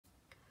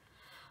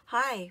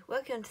Hi,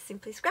 welcome to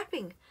Simply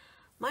Scrapping.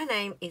 My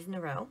name is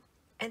Narelle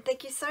and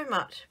thank you so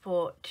much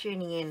for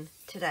tuning in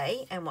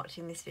today and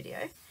watching this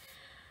video.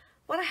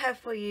 What I have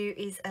for you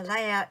is a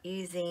layout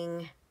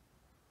using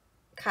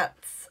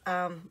cuts, what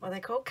are they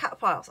called? Cut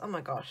files. Oh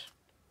my gosh,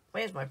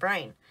 where's my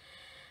brain?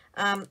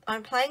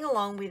 I'm playing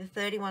along with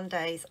 31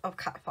 days of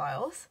cut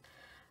files,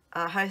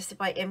 hosted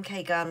by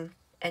MK Gunn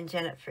and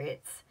Janet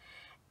Fritz,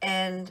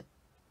 and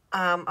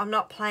I'm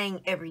not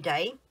playing every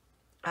day.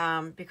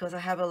 Because I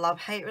have a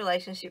love-hate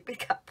relationship with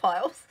cut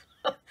files.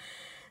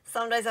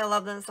 Some days I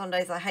love them, some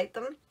days I hate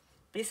them.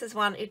 This is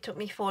one, it took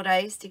me 4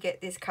 days to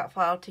get this cut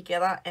file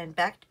together and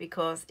backed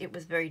because it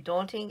was very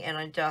daunting and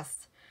I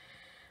just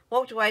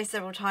walked away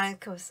several times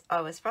because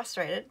I was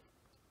frustrated.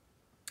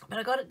 But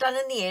I got it done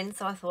in the end,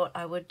 so I thought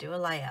I would do a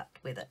layout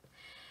with it.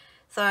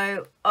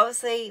 So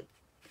obviously,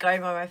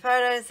 going by my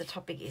photos, the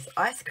topic is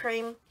ice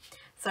cream.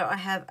 So I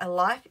have a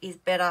life is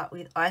better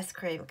with ice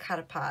cream cut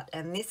apart,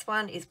 and this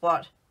one is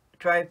what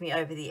drove me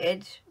over the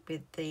edge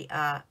with the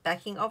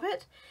backing of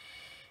it,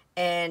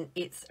 and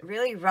it's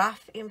really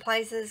rough in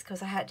places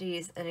because I had to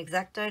use an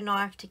X-Acto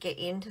knife to get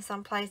into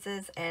some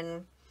places,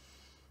 and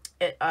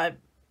I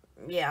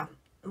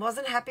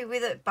wasn't happy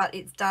with it, but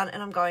it's done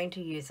and I'm going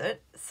to use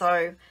it.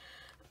 So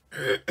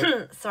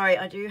sorry,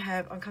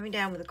 I'm coming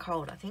down with a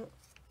cold. I think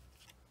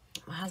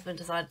my husband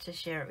decided to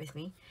share it with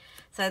me.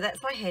 So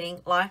that's my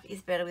heading, life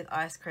is better with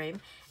ice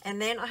cream.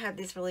 And then I have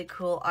this really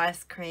cool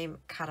ice cream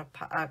cut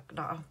apart,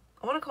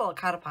 I want to call it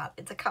cut apart.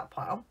 It's a cut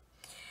file.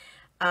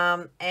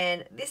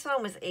 And this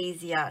one was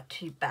easier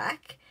to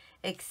back,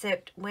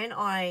 except when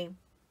I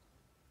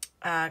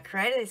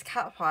created this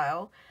cut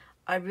file,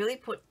 I really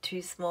put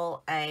too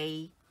small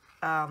a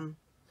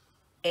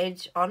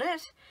edge on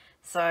it.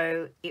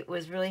 So it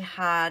was really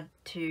hard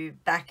to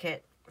back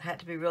it. I had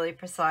to be really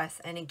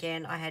precise. And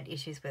again, I had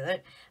issues with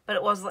it, but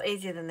it was a lot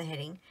easier than the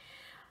heading.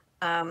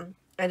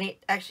 And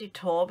it actually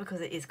tore because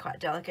it is quite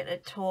delicate.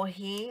 It tore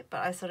here,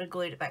 but I sort of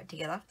glued it back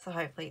together. So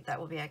hopefully that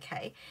will be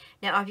okay.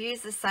 Now I've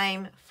used the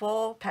same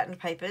 4 pattern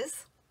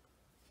papers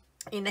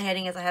in the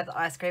heading as I have the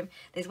ice cream.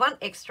 There's one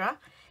extra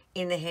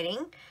in the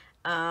heading.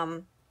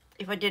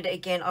 If I did it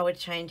again, I would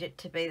change it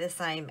to be the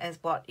same as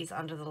what is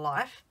under the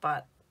life,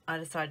 but I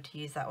decided to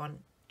use that one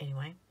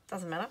anyway.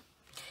 Doesn't matter.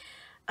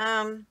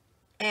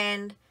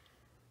 And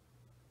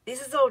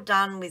this is all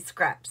done with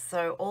scraps,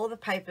 so all the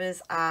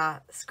papers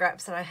are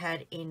scraps that I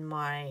had in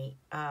my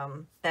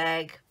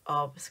bag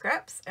of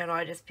scraps, and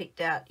I just picked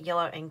out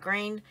yellow and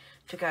green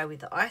to go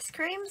with the ice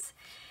creams.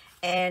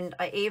 And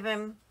I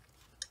even,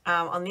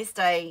 on this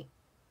day,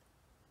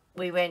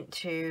 we went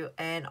to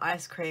an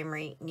ice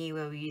creamery near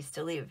where we used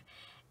to live,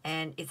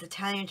 and it's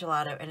Italian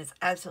gelato and it's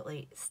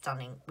absolutely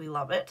stunning. We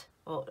love it.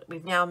 Well,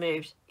 we've now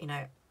moved,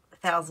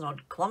 1,000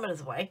 odd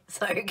kilometers away,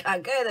 so we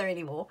can't go there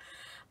anymore.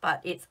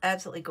 But it's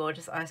absolutely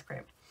gorgeous ice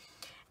cream.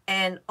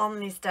 And on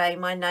this day,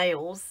 my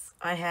nails,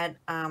 I had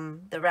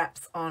the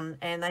wraps on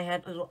and they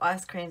had little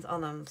ice creams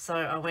on them. So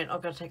I went,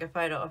 I've got to take a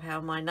photo of how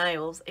my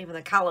nails, even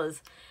the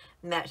colours,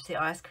 match the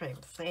ice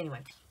creams. So anyway,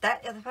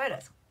 that are the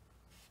photos.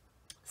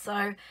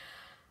 So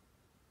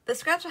the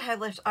scraps I have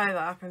left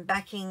over from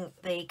backing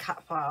the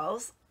cut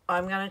files,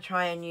 I'm going to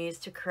try and use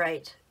to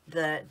create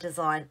the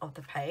design of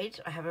the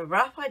page. I have a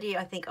rough idea,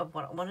 I think, of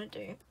what I want to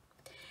do.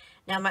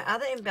 Now my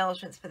other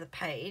embellishments for the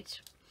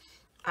page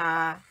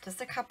are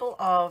just a couple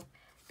of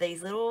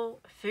these little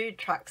food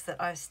trucks that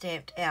I've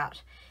stamped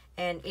out,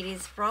 and it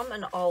is from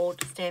an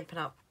old Stampin'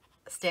 Up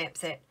stamp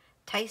set,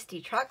 Tasty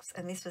Trucks,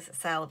 and this was a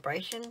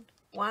celebration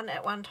one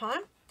at one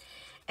time,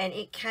 and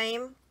it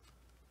came,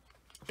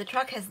 the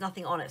truck has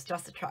nothing on it, it's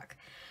just a truck.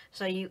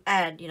 So you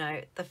add,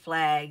 the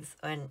flags,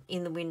 and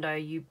in the window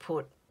you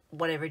put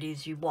whatever it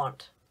is you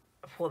want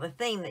for the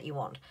theme that you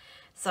want.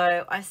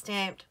 So I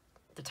stamped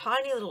the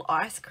tiny little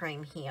ice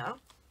cream here.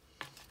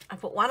 I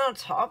put one on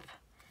top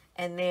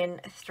and then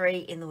 3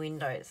 in the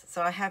windows.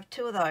 So I have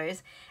 2 of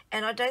those,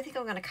 and I don't think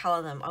I'm going to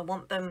colour them. I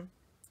want them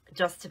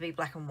just to be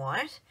black and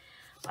white.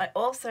 I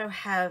also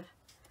have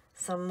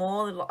some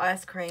more little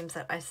ice creams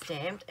that I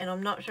stamped, and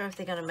I'm not sure if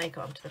they're going to make it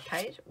onto the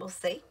page. We'll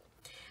see.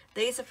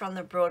 These are from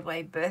the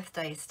Broadway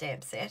birthday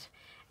stamp set,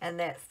 and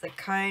that's the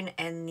cone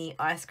and the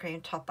ice cream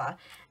topper.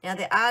 Now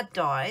there are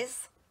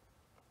dies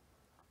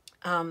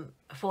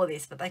for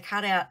this, but they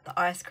cut out the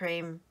ice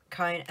cream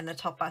cone and the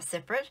topper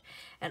separate,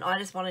 and I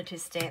just wanted to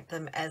stamp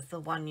them as the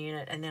one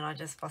unit, and then I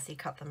just fussy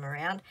cut them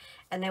around.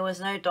 And there was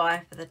no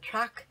die for the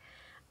truck,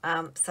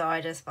 so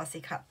I just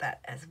fussy cut that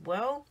as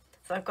well.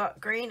 So I've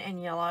got green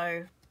and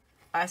yellow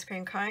ice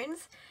cream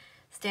cones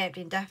stamped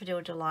in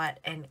Daffodil Delight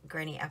and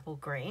Granny Apple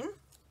Green.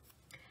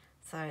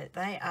 So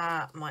they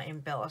are my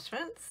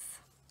embellishments.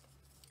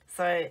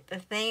 So the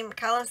theme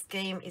colour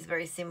scheme is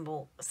very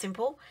simple,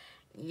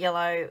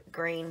 yellow,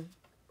 green,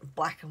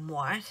 black and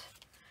white.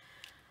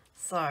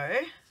 So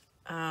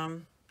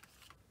and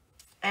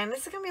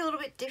this is going to be a little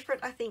bit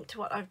different, I think, to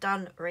what I've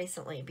done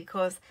recently,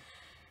 because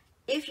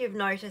if you've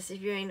noticed,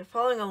 if you've been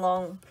following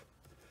along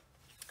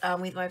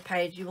with my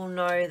page, you will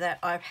know that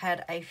I've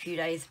had a few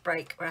days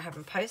break where I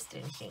haven't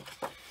posted anything,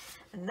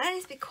 and that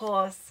is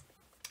because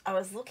I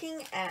was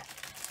looking at,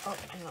 oh,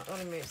 hang on, I've got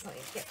to move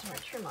something to get to my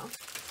trimmer.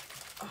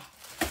 Oh.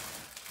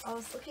 I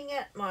was looking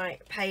at my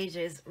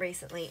pages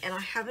recently and I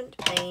haven't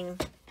been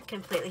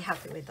completely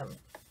happy with them.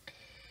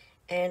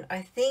 And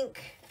I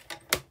think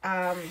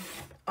I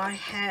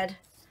had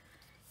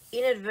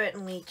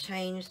inadvertently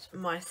changed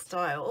my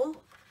style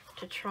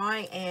to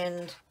try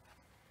and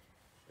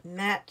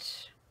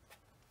match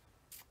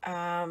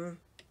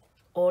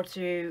or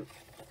to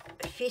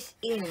fit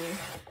in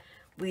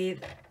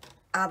with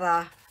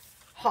other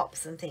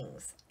hops and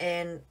things,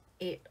 and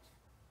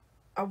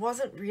I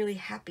wasn't really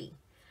happy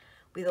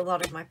with a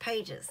lot of my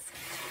pages.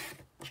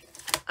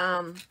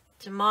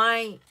 To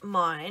my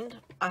mind,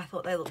 I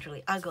thought they looked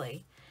really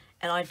ugly,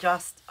 and I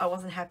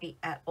wasn't happy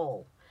at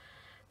all.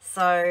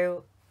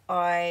 So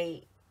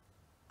I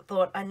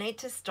thought I need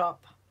to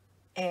stop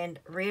and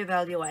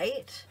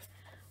reevaluate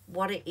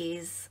what it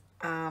is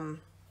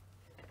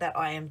that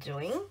I am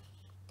doing,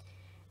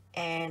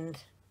 and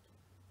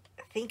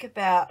think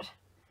about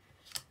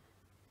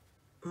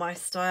my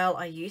style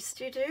I used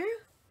to do.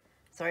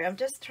 Sorry, I'm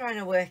just trying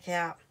to work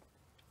out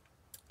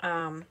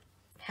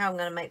how I'm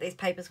going to make these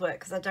papers work,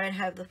 because I don't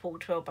have the full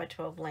 12 by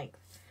 12 length.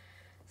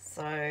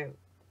 So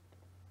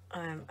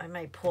I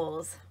may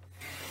pause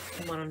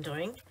in what I'm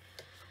doing.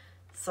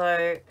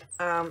 So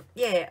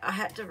yeah, I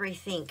had to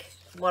rethink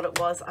what it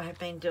was I have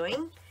been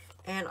doing,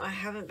 and I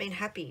haven't been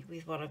happy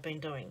with what I've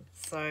been doing.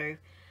 So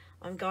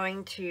I'm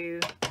going to,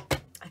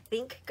 I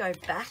think, go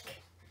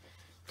back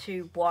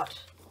to what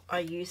I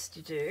used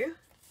to do,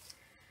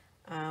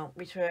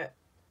 which were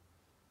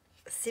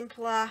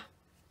simpler.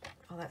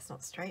 Oh, that's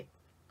not straight.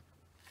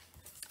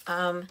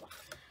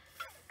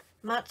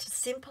 Much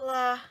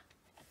simpler,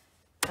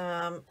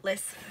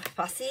 less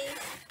fussy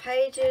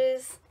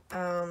pages.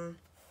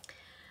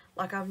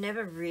 Like, I've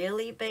never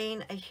really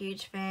been a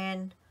huge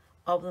fan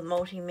of the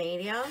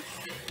multimedia.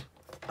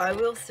 I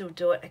will still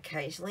do it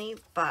occasionally,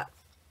 but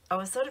I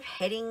was sort of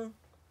heading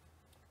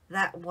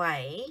that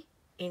way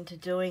into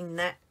doing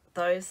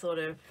those sort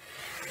of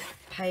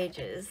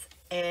pages,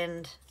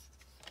 and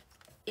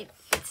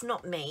it's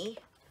not me.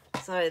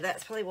 So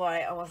that's probably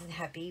why I wasn't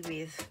happy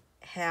with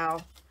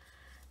how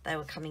they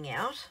were coming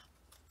out.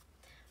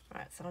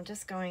 Right, so I'm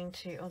just going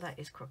to, oh, that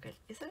is crooked.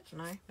 Is it?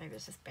 No, maybe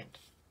it's just bent.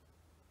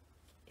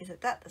 Is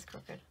it that's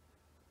crooked?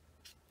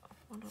 I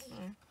don't know.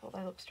 I thought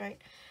they look straight.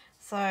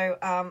 So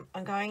I'm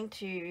going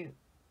to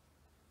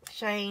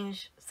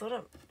change sort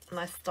of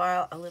my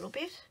style a little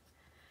bit.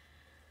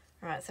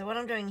 Right, so what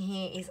I'm doing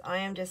here is I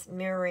am just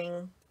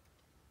mirroring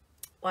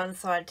one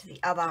side to the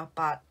other,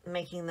 but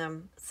making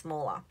them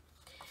smaller.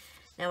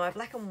 Now my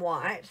black and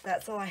white,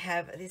 that's all I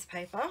have of this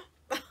paper.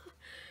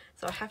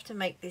 So I have to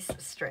make this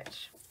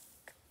stretch.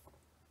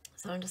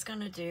 So I'm just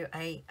going to do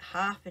a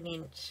 1/2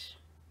 inch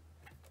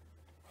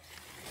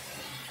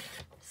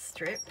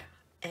strip,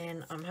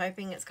 and I'm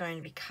hoping it's going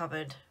to be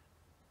covered,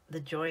 the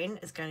join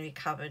is going to be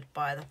covered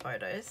by the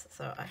photos,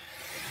 so I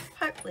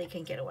hopefully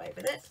can get away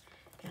with it.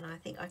 And I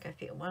think I can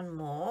fit one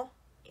more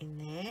in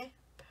there.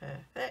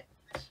 Perfect.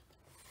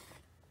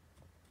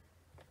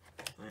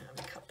 Let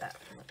me cut that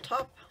from the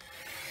top.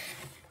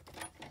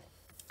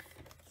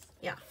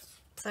 Yeah,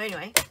 so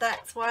anyway,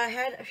 that's why I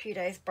had a few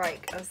days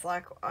break. I was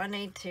like, I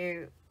need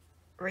to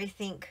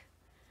rethink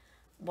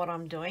what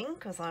I'm doing,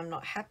 because I'm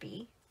not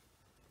happy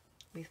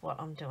with what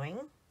I'm doing.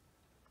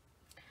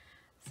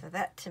 So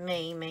that to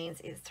me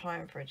means it's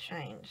time for a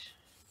change.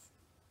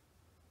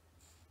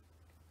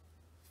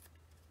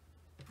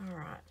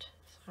 Alright,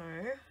 so,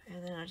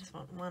 and then I just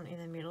want one in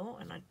the middle,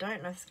 and I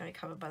don't know if it's going to be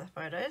covered by the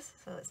photos.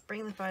 So let's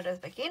bring the photos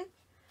back in,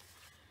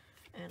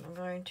 and I'm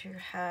going to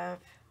have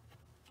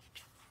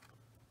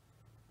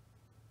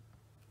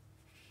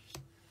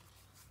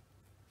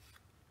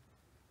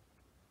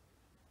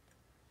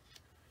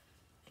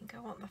I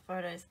want the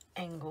photos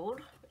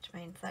angled, which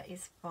means that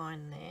is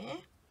fine there.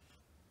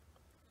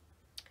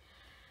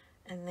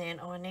 And then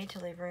I need to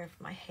leave room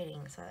for my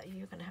heading, so that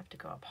you're going to have to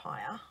go up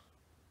higher.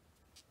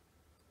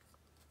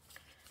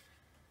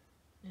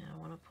 Now I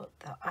want to put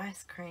the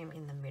ice cream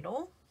in the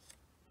middle.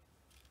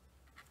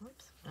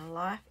 Oops. Now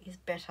Life is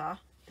Better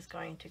is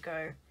going to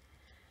go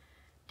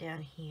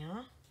down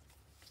here.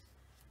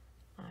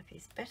 Life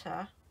is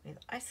better with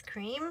ice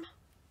cream,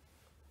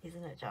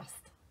 isn't it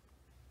just?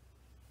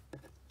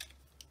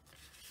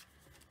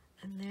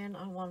 And then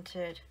I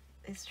wanted,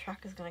 this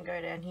truck is going to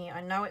go down here.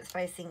 I know it's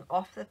facing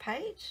off the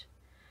page,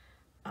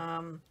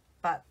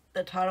 but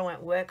the title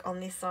won't work on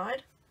this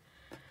side.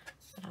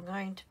 But I'm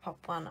going to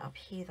pop one up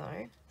here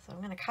though. So I'm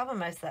going to cover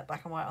most of that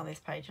black and white on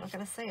this page. You're not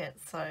going to see it.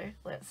 So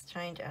let's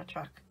change our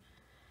truck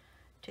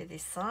to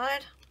this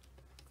side.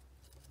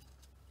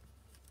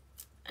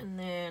 And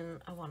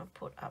then I want to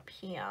put up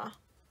here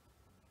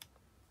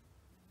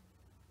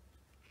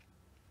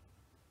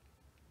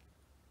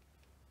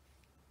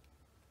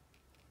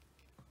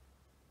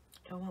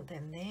I want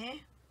them there.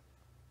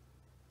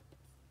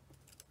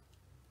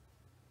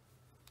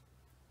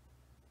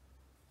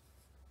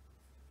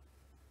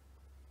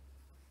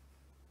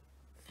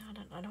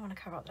 I don't want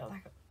to cover up that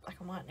black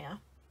and white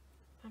now.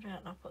 How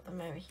about I put them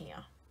over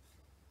here?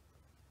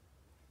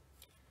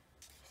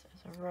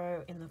 There's a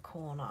row in the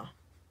corner.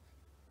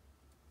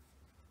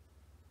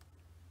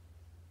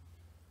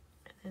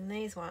 And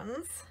these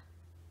ones,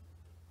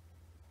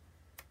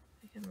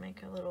 we can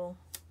make a little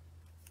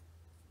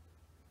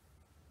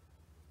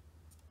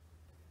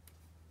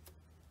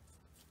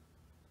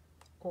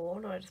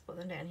or do I just put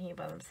them down here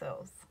by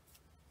themselves?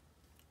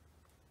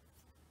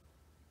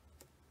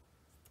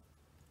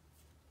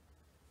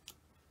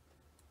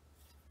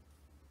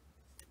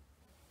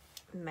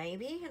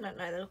 Maybe, I don't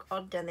know, they look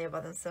odd down there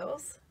by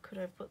themselves. Could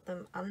I put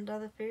them under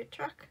the food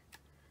truck?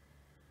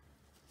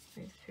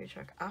 Move the food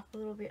truck up a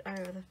little bit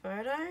over the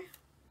photo.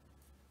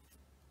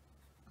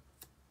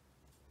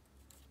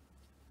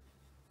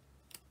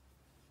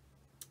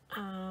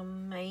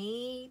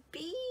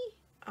 Maybe.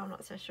 I'm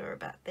not so sure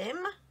about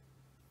them.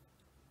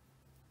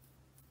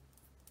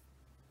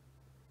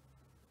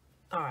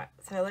 Alright,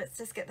 so let's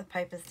just get the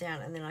papers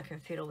down and then I can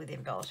fiddle with the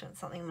embellishment.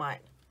 Something might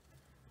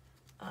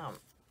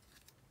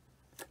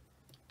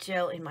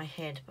gel in my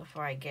head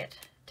before I get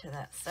to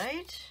that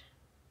stage.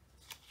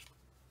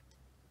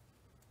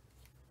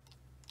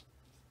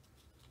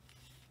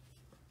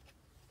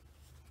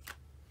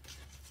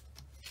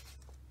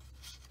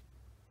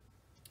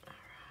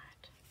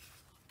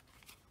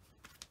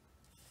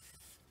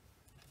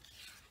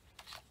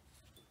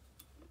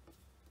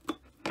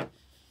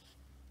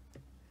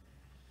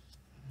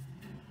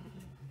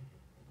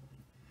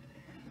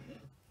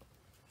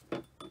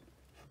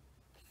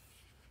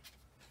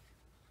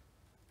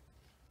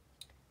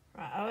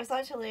 I always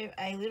like to leave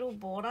a little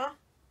border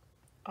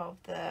of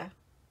the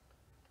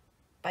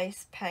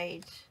base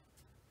page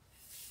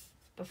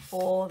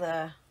before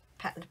the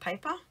patterned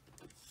paper.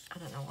 I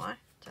don't know why,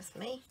 just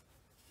me.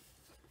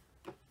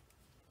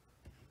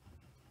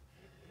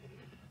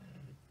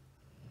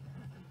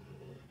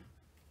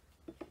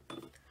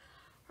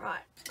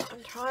 Right,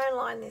 I'm trying to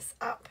line this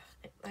up.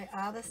 They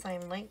are the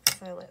same length,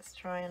 so let's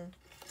try and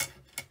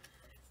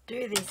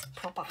do this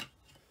proper.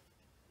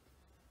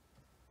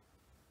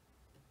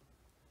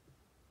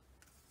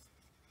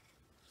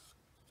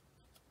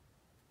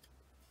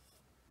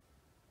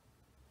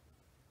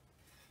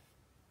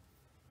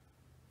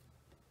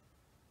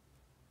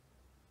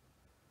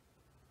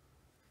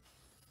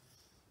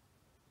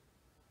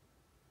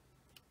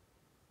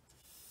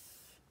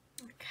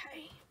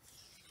 Okay.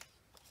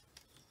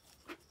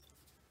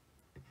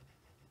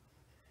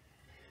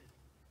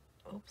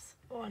 Oops.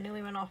 Oh, I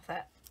nearly went off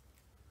that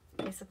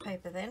piece of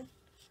paper then.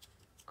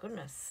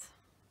 Goodness.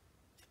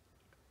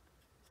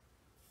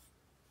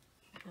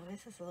 Now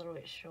this is a little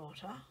bit shorter,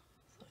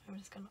 so I'm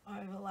just going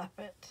to overlap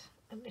it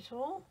a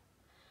little.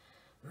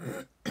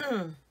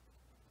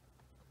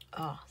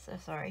 Oh, so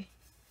sorry.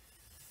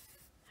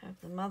 Have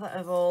the mother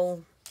of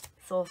all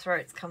sore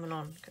throats coming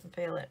on. Can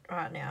feel it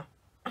right now.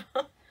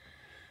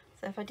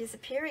 So if I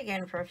disappear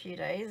again for a few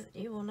days,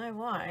 you will know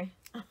why.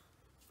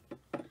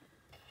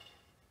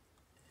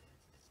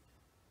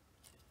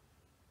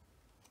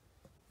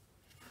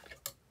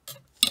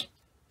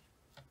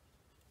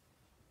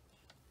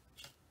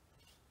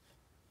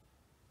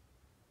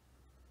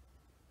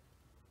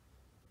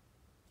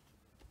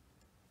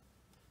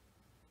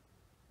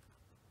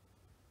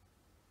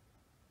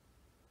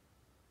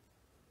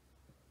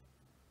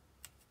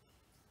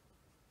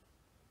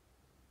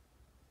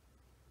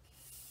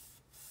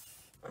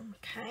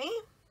 Okay.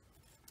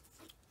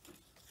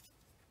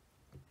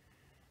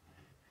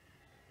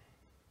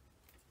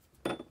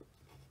 Oh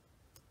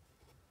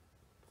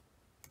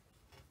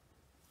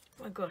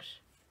my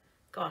gosh.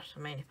 Gosh, I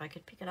mean, if I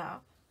could pick it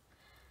up.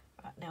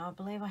 Right, now I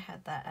believe I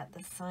had that at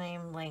the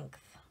same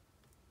length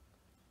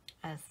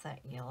as that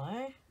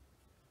yellow.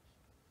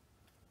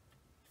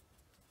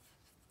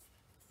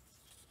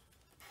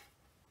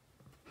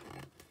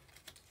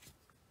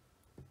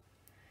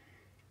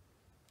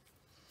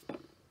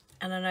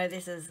 And I know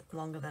this is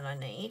longer than I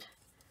need,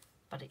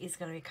 but it is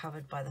going to be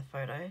covered by the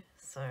photo,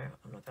 so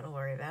I'm not going to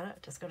worry about it.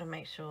 Just got to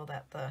make sure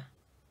that that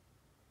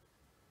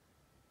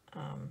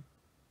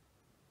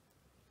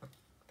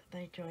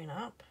they join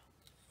up.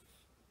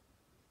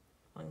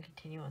 One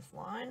continuous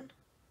line.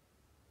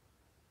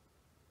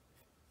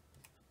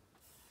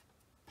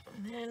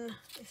 And then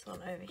this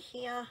one over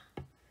here.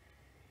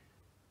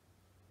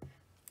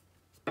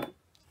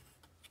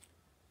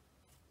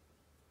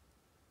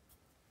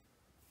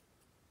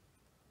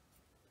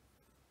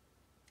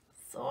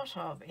 Sort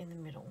of in the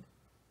middle.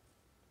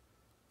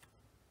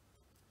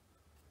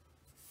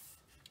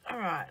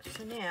 Alright,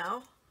 so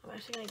now I'm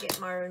actually going to get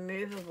my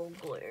removable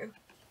glue.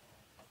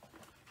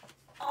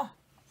 Oh,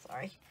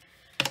 sorry.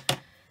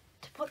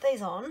 To put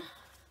these on,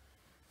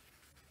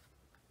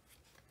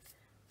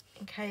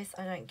 in case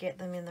I don't get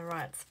them in the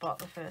right spot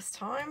the first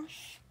time.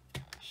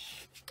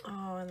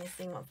 Oh, and this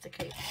thing wants to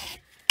keep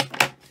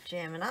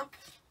jamming up.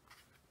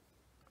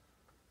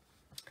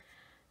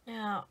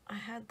 Now, I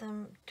had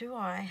them, do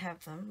I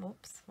have them,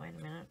 whoops, wait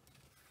a minute.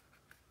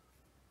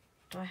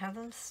 Do I have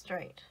them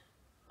straight?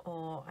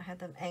 Or I had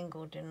them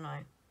angled, didn't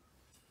I?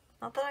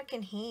 Not that I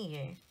can hear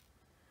you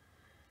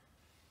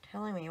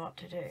telling me what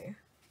to do,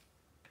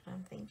 but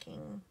I'm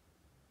thinking,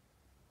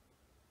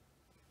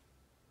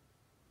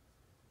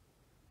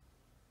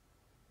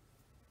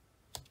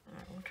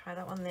 try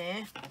that one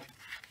there.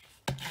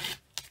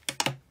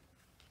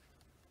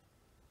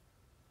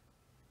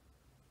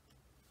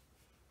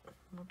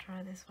 We'll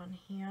try this one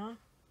here.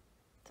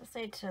 Just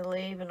need to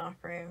leave enough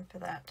room for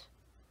that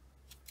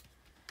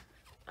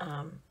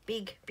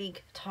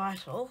big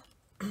title.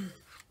 Alright,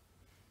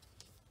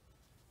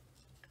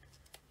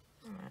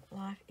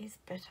 life is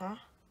better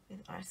with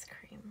ice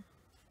cream.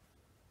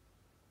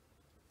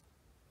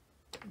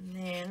 And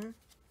then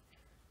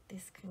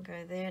this can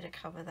go there to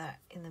cover that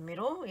in the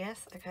middle.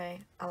 Yes,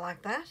 okay, I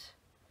like that.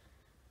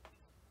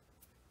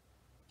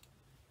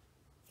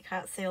 You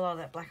can't see a lot of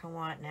that black and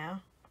white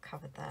now. I've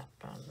covered that,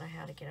 but I don't know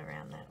how to get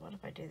around that. What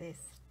if I do this?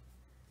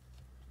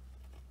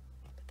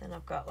 But then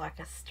I've got like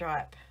a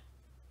stripe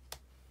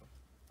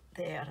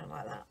there. I don't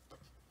like that.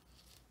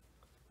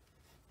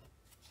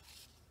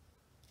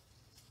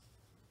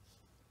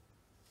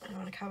 I don't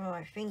want to cover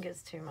my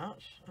fingers too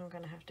much. I'm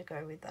going to have to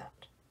go with that.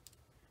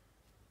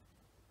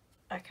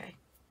 Okay.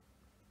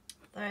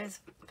 Those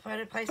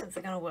photo placements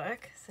are going to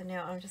work. So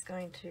now I'm just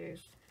going to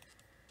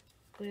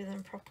glue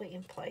them properly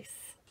in place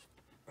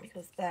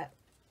because that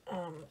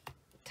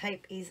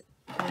tape is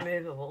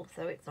removable,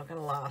 so it's not going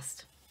to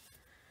last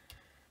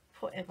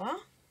forever.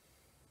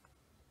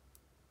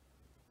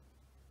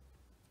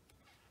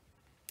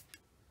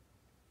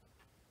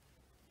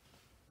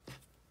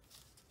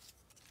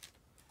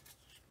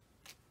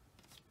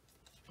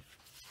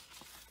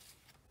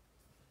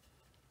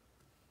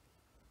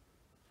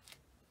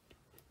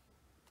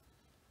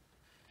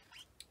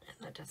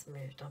 That just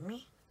moved on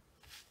me.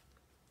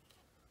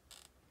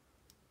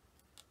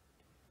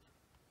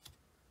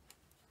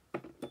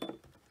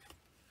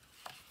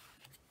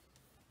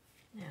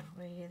 Now,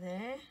 were you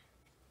there?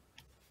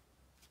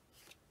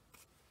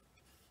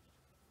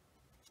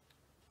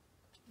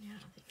 Yeah,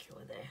 I think you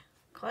were there.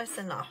 Close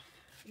enough.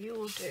 You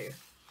will do.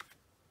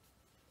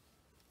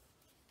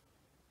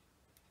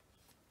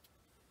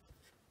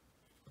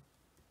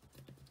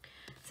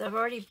 So I've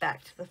already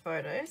backed the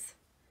photos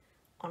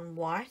on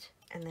white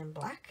and then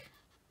black.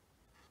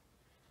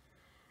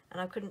 And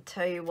I couldn't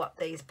tell you what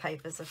these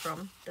papers are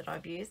from that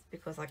I've used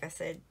because, like I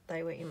said,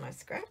 they were in my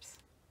scraps.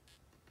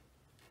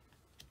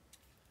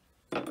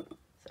 So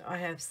I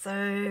have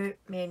so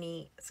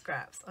many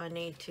scraps. I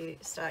need to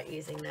start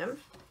using them.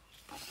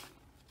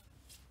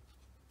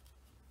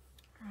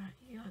 Right,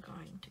 you are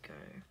going to go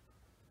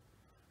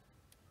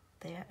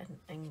there at an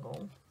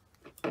angle.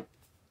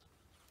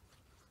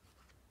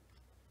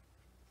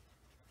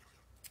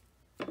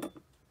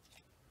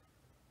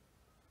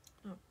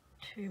 Not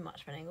too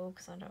much of an angle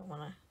because I don't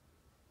want to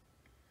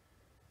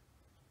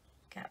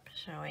gap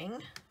showing.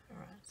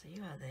 Alright, so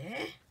you are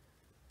there.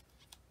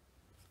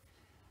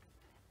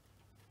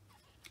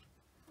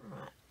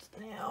 Right,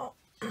 now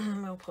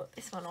we'll put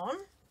this one on.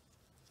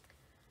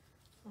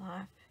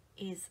 Life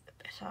is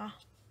better.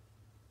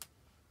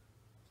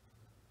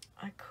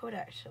 I could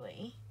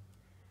actually,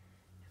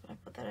 if I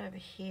put that over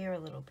here a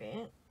little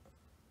bit,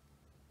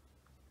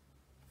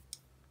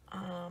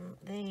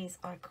 these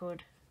I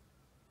could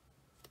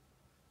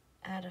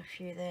add a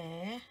few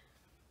there.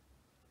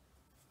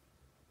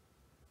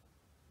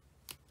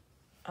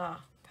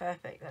 Ah,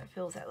 perfect, that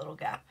fills that little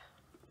gap.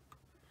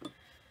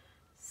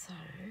 So,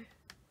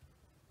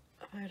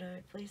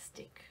 photo, please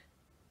stick.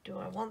 Do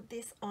I want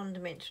this on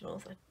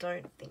dimensionals? I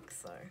don't think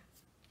so.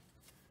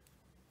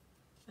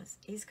 This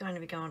is going to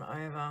be going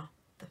over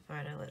the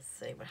photo. Let's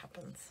see what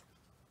happens.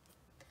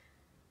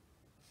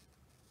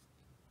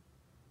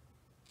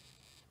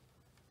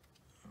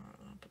 Alright,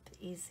 I'll put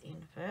the is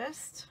in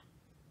first.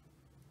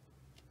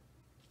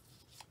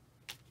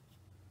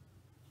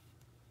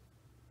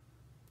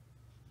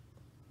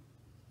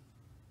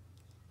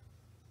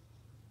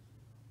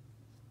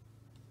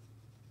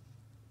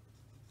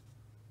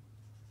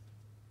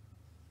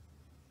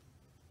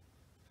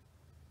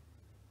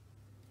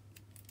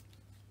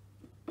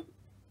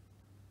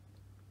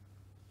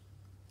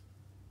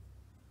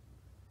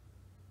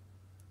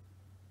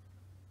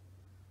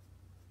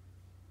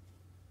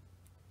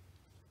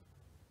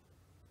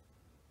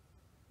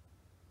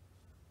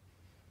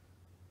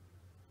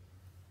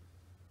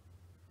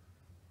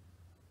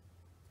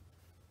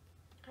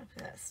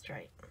 Hopefully that's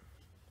straight.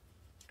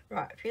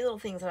 Right, a few little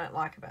things I don't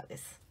like about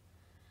this.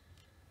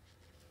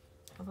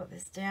 I've got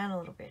this down a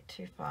little bit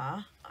too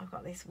far. I've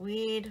got this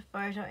weird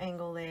photo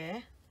angle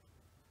there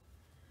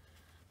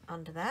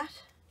under that.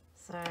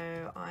 So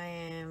I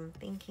am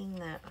thinking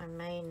that I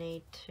may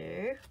need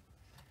to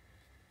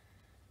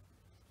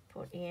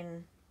put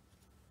in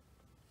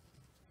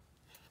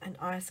an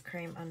ice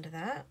cream under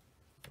that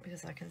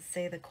because I can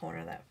see the corner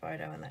of that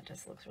photo and that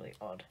just looks really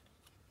odd,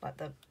 like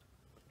the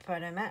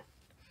photo mat.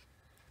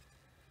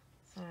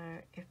 So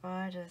if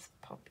I just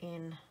pop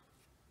in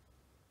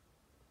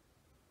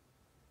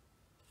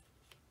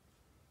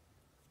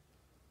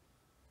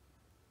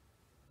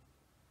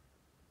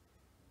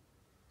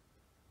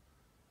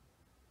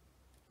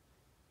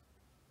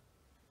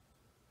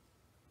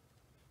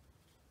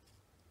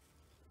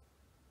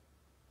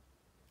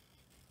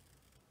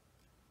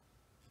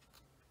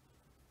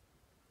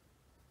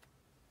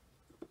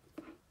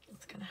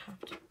it's going to have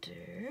to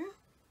do.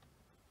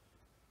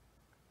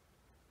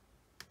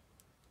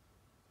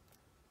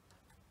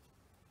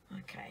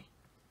 Okay.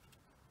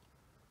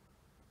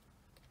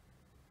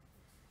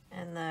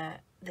 And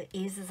the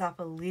ears is up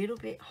a little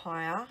bit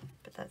higher,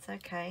 but that's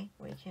okay.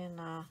 We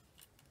can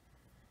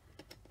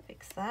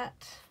fix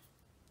that.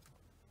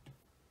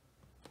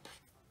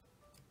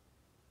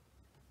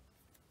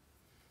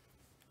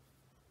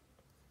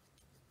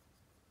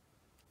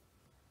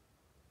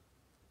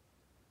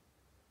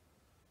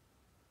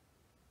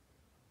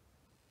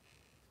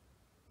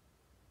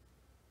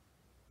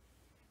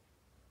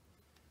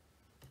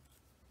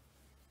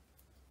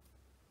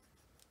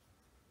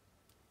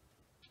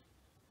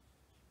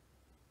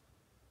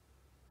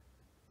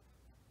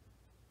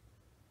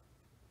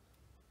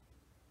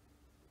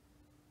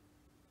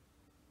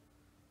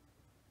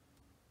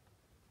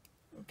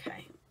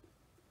 Okay.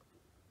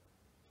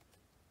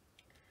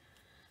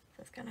 So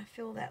it's going to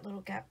fill that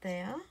little gap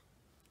there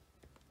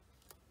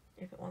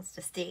if it wants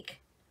to stick.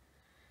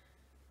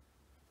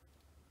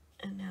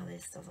 And now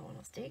this doesn't want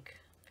to stick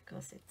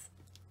because it's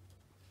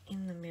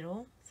in the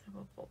middle. So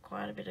we'll put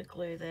quite a bit of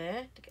glue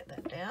there to get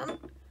that down.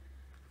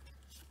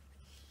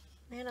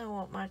 Then I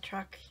want my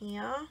truck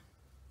here.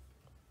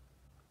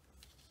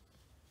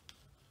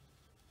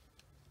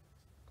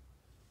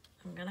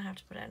 I'm going to have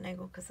to put out an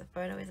angle because the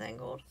photo is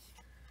angled.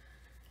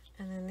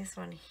 And then this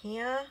one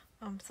here,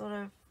 I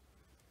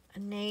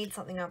need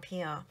something up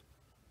here.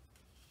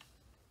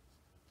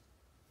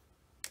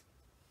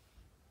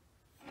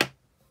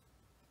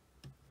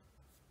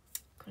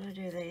 Could I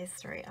do these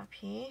three up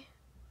here? I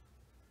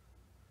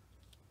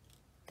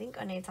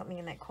think I need something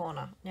in that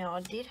corner. Now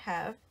I did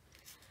have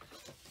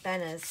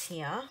banners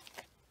here.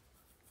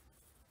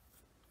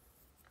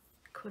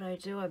 Could I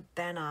do a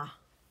banner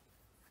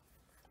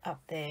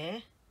up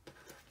there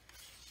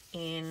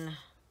in...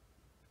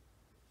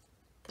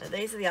 So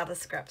these are the other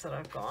scraps that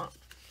I've got.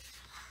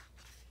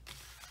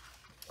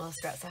 Well,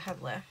 scraps I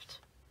have left.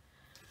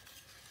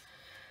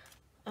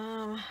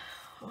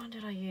 What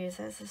did I use?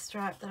 There's a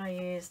stripe that I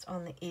used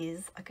on the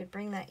ears. I could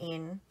bring that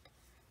in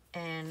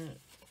and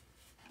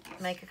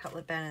make a couple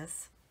of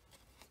banners.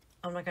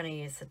 I'm not going to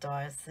use the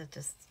dies.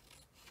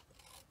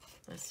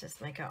 Let's just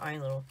make our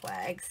own little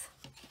flags.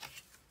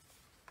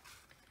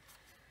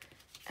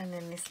 And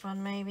then this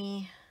one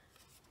maybe.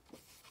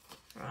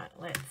 Right,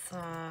 let's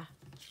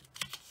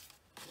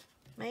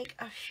make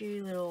a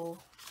few little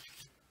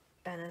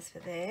banners for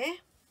there.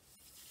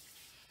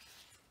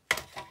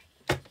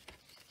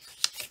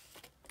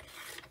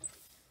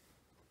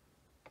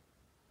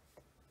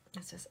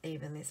 Let's just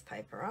even this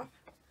paper up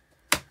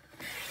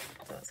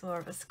so it's more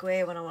of a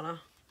square when I want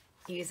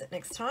to use it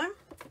next time.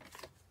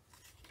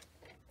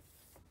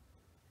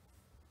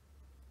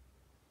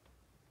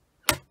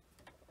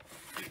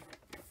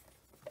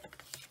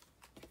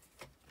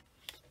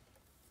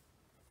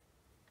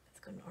 It's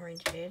got an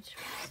orange edge.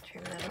 Just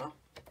trim that off.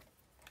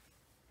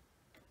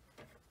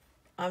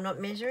 I'm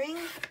not measuring,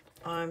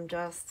 I'm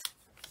just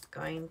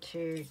going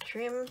to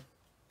trim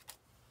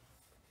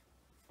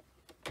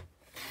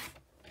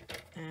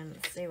and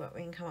see what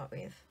we can come up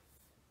with.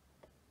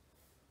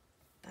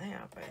 They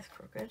are both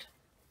crooked.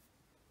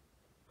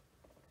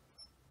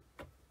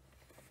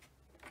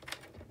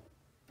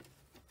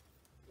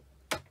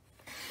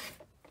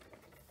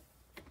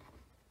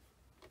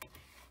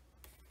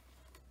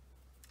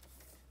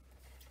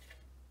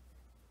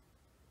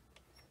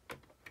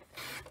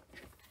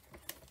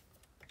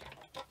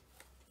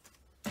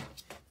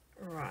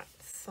 Right,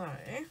 so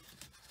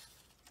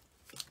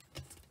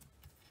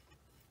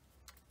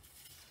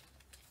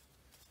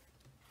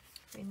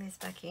bring this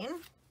back in,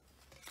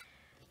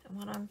 and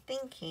what I'm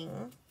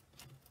thinking,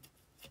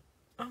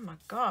 oh my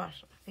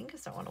gosh, my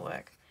fingers don't want to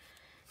work,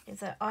 is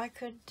that I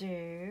could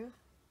do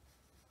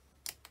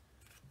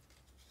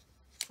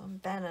some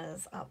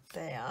banners up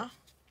there.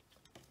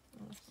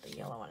 Let's put the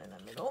yellow one in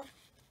the middle.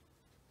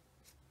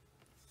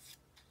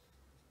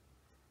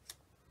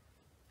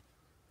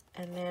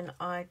 And then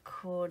I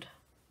could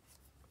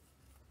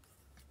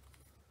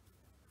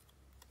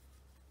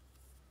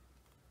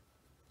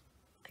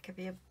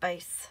be a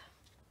base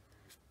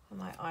for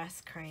my ice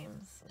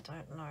creams. I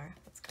don't know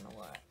if it's going to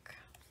work.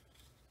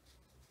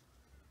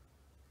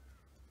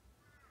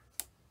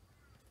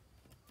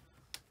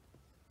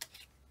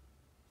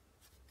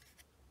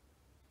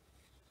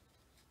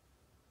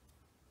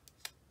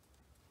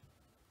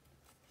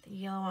 The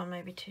yellow one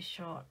may be too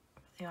short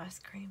for the ice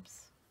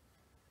creams.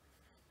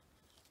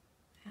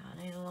 Yeah,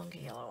 I need a longer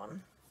yellow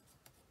one.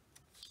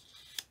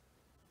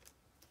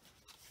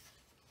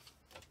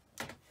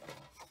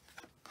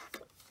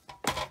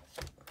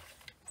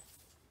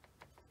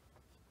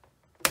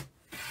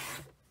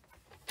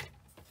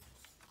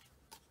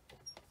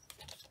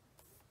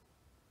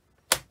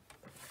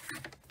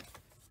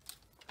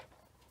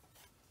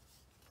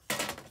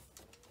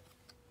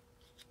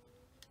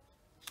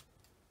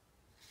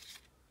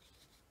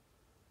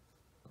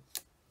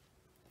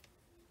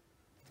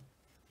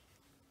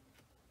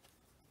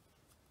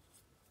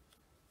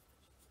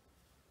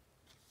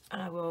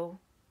 And I will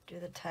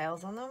do the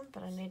tails on them,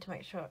 but I need to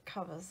make sure it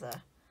covers the...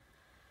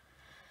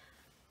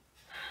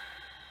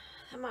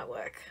 That might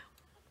work.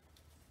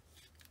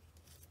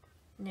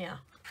 Now,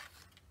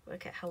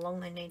 work out how long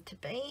they need to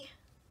be.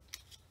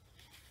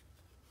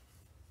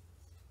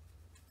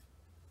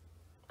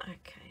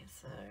 Okay,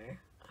 so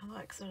I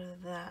like sort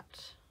of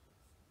that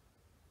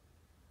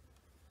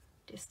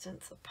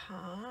distance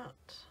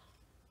apart.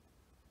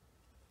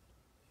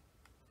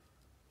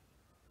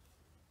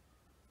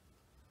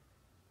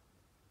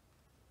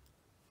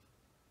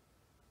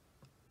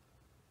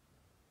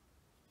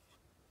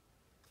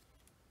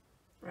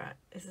 Right,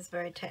 this is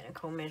very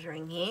technical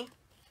measuring here.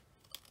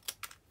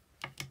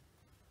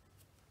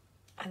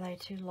 Are they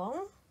too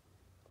long?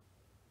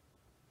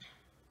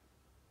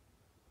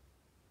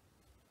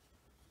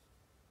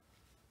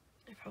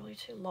 They're probably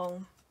too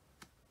long.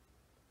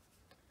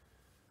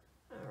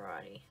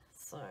 Alrighty,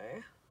 so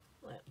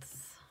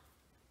let's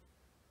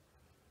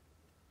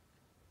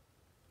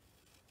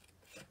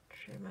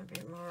trim a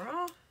bit more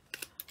off.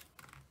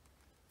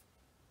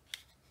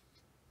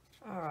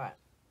 Alright,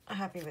 I'm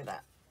happy with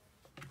that.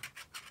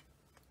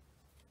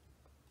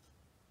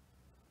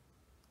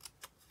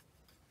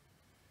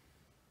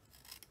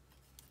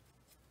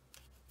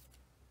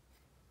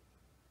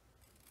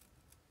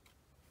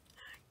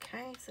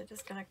 Okay, so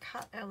just going to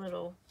cut our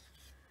little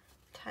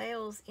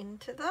tails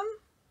into them.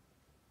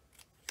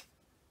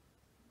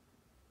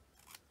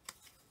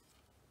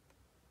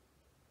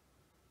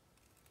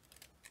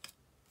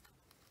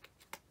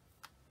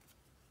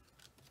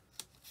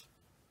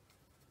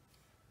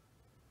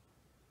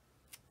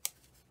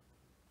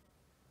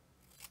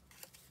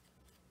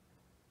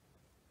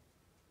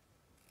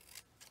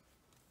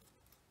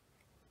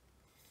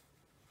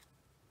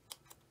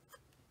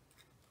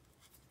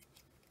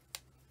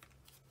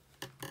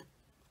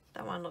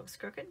 That one looks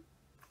crooked.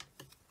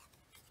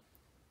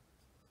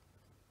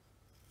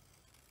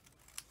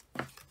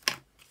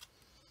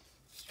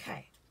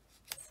 Okay,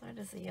 so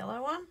does the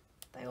yellow one.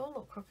 They all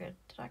look crooked.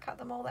 Did I cut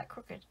them all that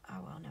crooked? Oh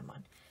well, never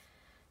mind.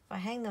 If I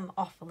hang them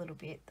off a little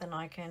bit, then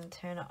I can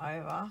turn it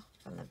over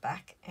from the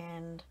back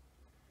and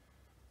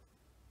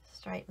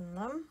straighten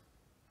them.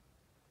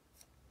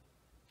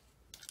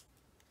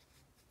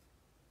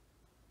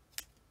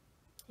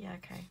 Yeah,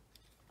 okay.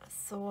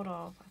 Sort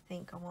of, I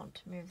think I want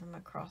to move them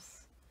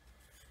across.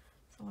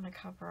 So I want to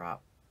cover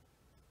up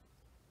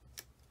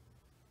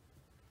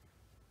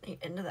the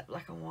end of that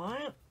black and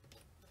white.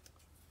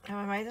 Have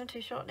I made them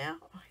too short now?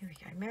 Oh, here we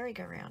go.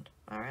 Merry-go-round.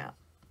 All right.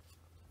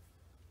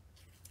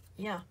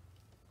 Yeah.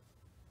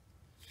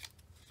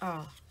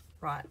 Oh,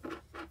 right.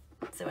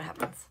 Let's see what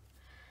happens.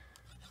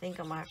 I think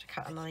I might have to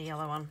cut another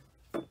yellow one.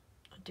 I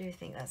do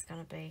think that's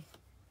going to be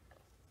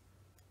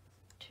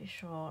too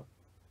short.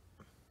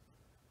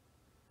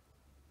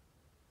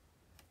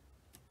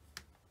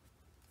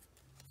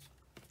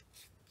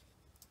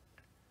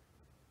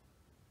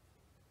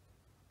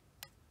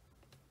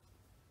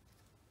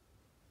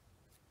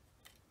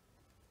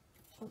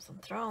 Oops, I'm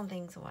throwing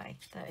things away.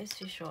 That is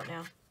too short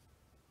now.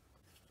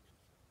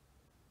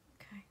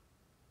 Okay.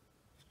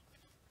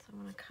 So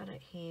I'm going to cut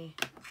it here.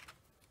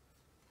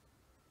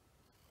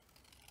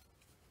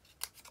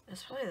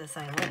 It's probably the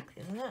same length,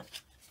 isn't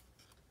it?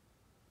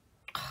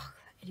 Oh,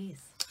 it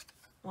is.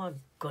 My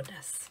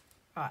goodness.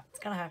 Right, it's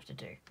going to have to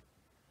do.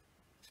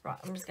 Right,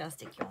 I'm just going to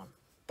stick you on.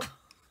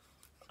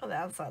 Oh, the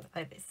outside of the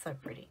paper is so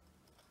pretty.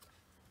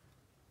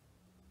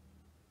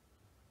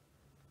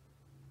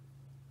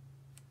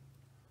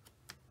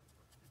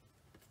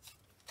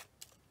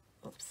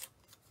 Oops.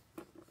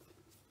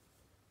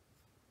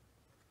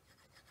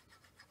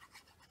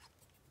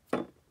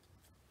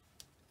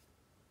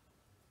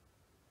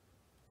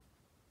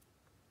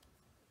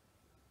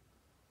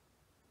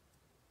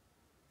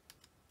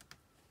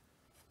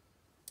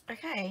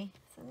 Okay,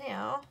 so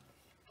now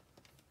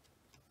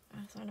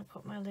I just want to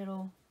put my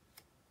little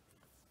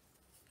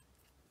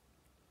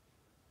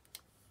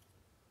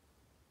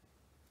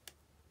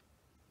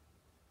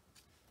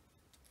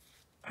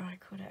or I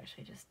could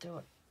actually just do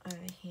it over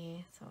here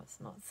so it's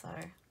not so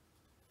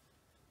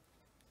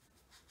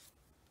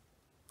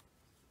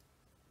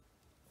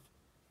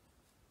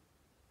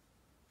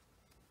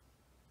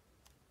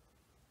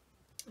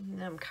and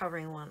then I'm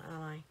covering one,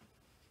 aren't I?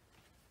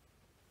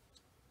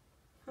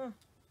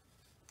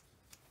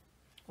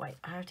 Wait,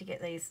 I have to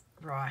get these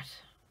right.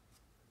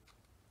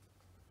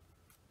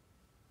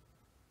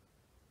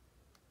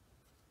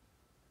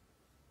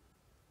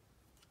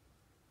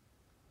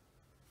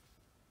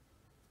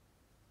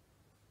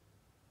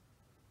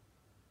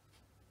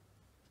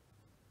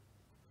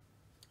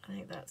 I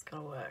think that's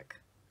going to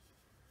work.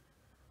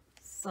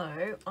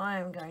 So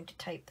I'm going to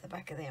tape the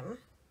back of them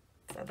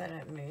so they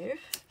don't move.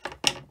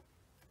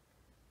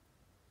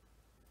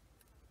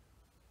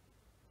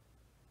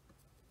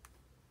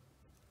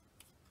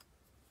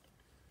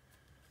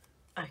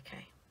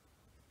 Okay.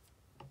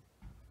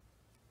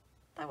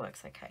 That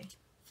works okay.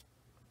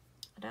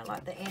 I don't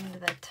like the end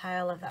of the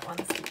tail of that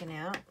one sticking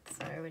out,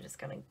 so we're just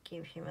going to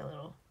give him a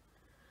little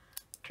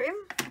trim.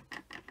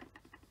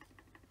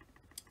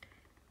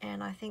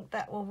 And I think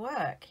that will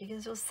work. You can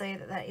still see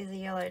that that is a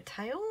yellow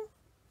tail.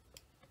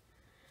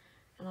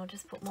 And I'll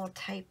just put more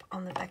tape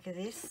on the back of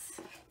this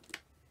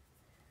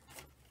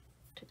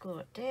to glue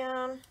it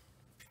down.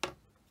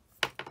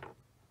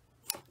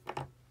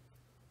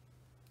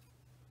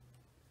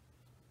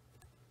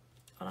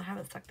 But I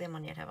haven't stuck them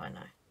on yet, have I? No.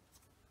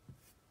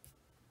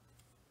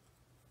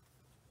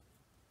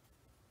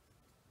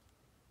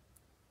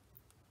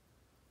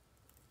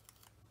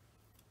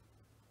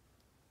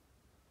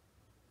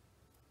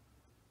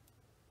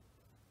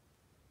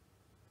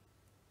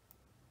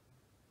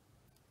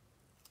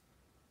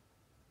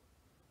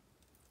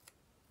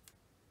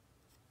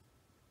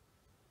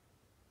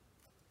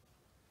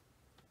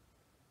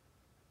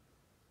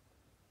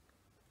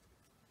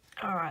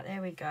 Alright,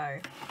 there we go. Our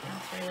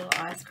 3 little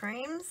ice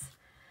creams.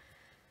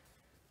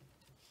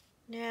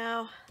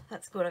 Now,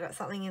 that's good. I got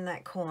something in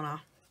that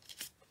corner.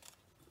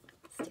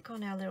 Stick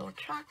on our little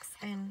trucks,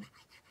 and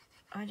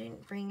I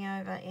didn't bring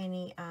over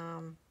any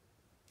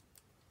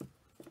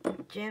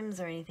gems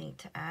or anything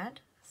to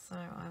add. So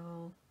I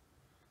will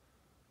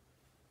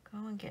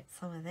go and get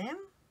some of them.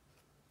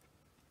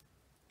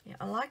 Yeah,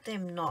 I like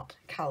them not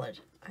coloured.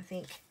 I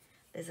think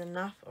there's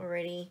enough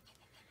already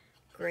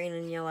green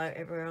and yellow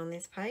everywhere on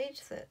this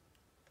page that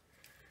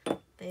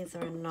these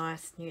are a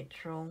nice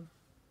neutral.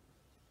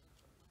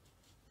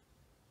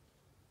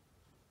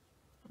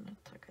 I'm going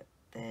to tuck it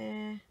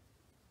there.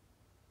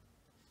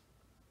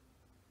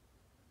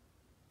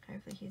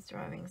 Hopefully he's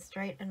driving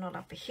straight and not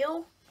up a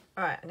hill.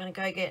 Alright, I'm going to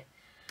go get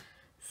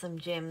some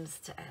gems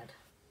to add.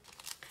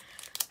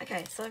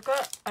 Okay, so I've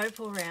got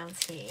opal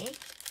rounds here.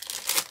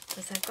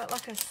 So they've got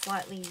like a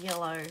slightly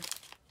yellow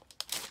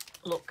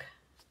look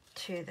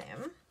to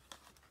them.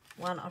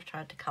 One I've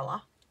tried to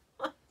colour.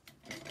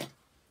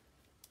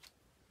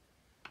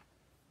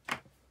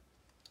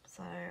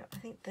 So I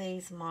think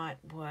these might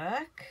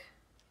work.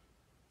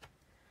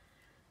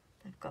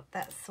 They've got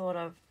that sort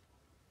of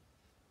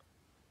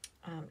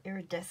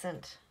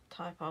iridescent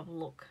type of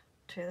look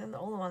to them. They're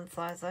all one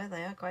size though,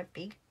 they are quite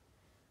big.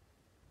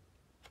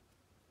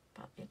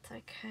 But it's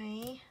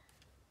okay.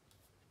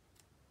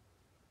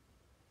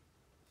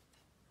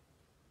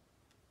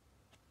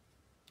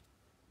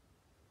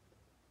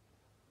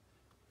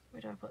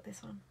 Where do I put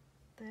this one?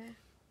 There?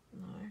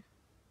 No.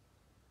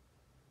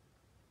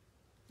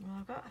 Well,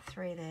 I've got a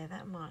 3 there,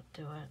 that might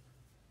do it.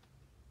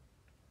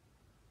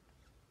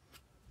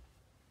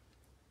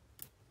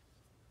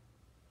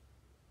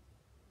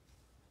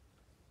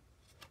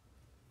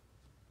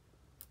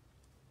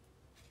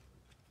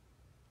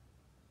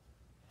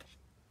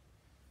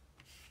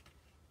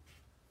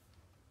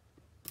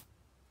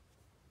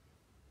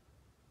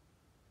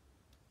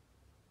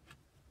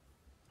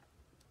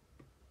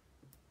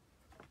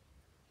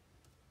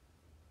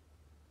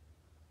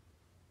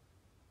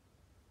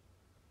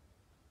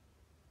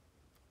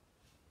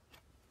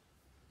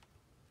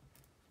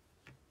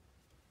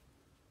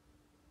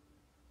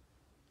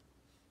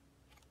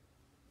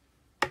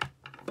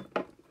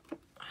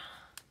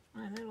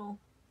 My little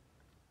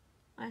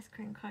ice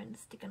cream cone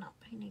sticking up.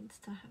 He needs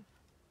to have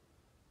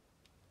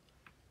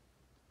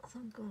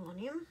some glue on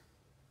him.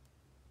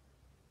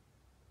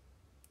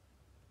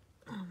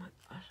 Oh my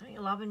gosh, I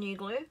love a new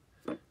glue.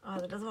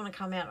 Either doesn't want to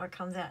come out or it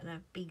comes out in a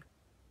big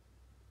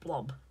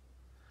blob.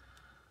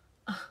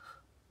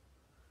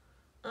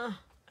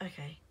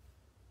 Okay.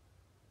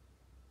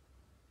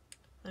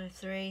 So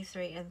 3,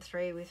 3 and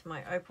 3 with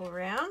my opal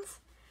rounds.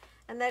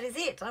 And that is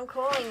it. I'm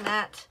calling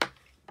that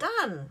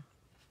done.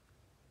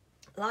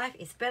 Life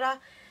is better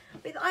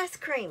with ice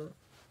cream.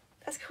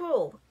 That's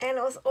cool. And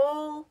it was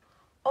all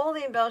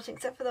the embellishing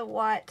except for the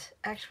white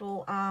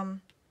actual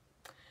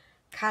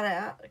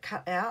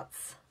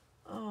cutouts.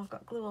 Oh, I've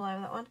got glue all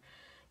over that one.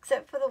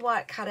 Except for the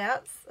white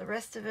cutouts, the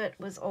rest of it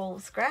was all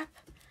scrap.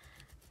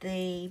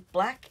 The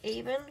black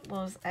even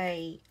was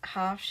a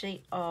half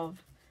sheet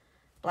of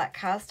black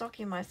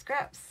cardstock in my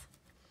scraps.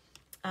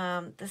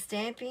 The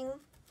stamping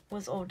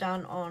was all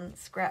done on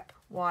scrap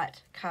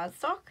white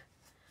cardstock.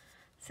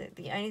 So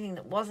the only thing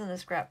that wasn't a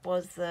scrap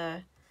was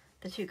the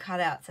 2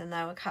 cutouts, and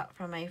they were cut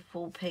from a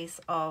full piece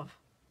of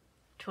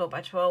 12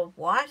 by 12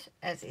 white,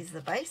 as is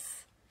the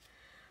base.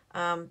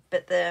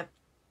 But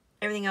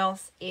everything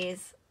else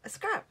is a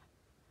scrap.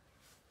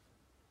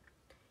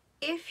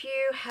 If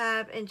you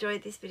have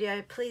enjoyed this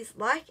video, please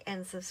like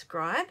and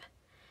subscribe.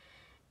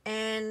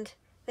 And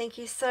thank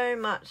you so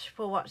much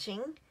for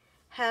watching.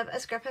 Have a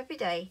scrap happy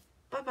day.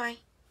 Bye bye.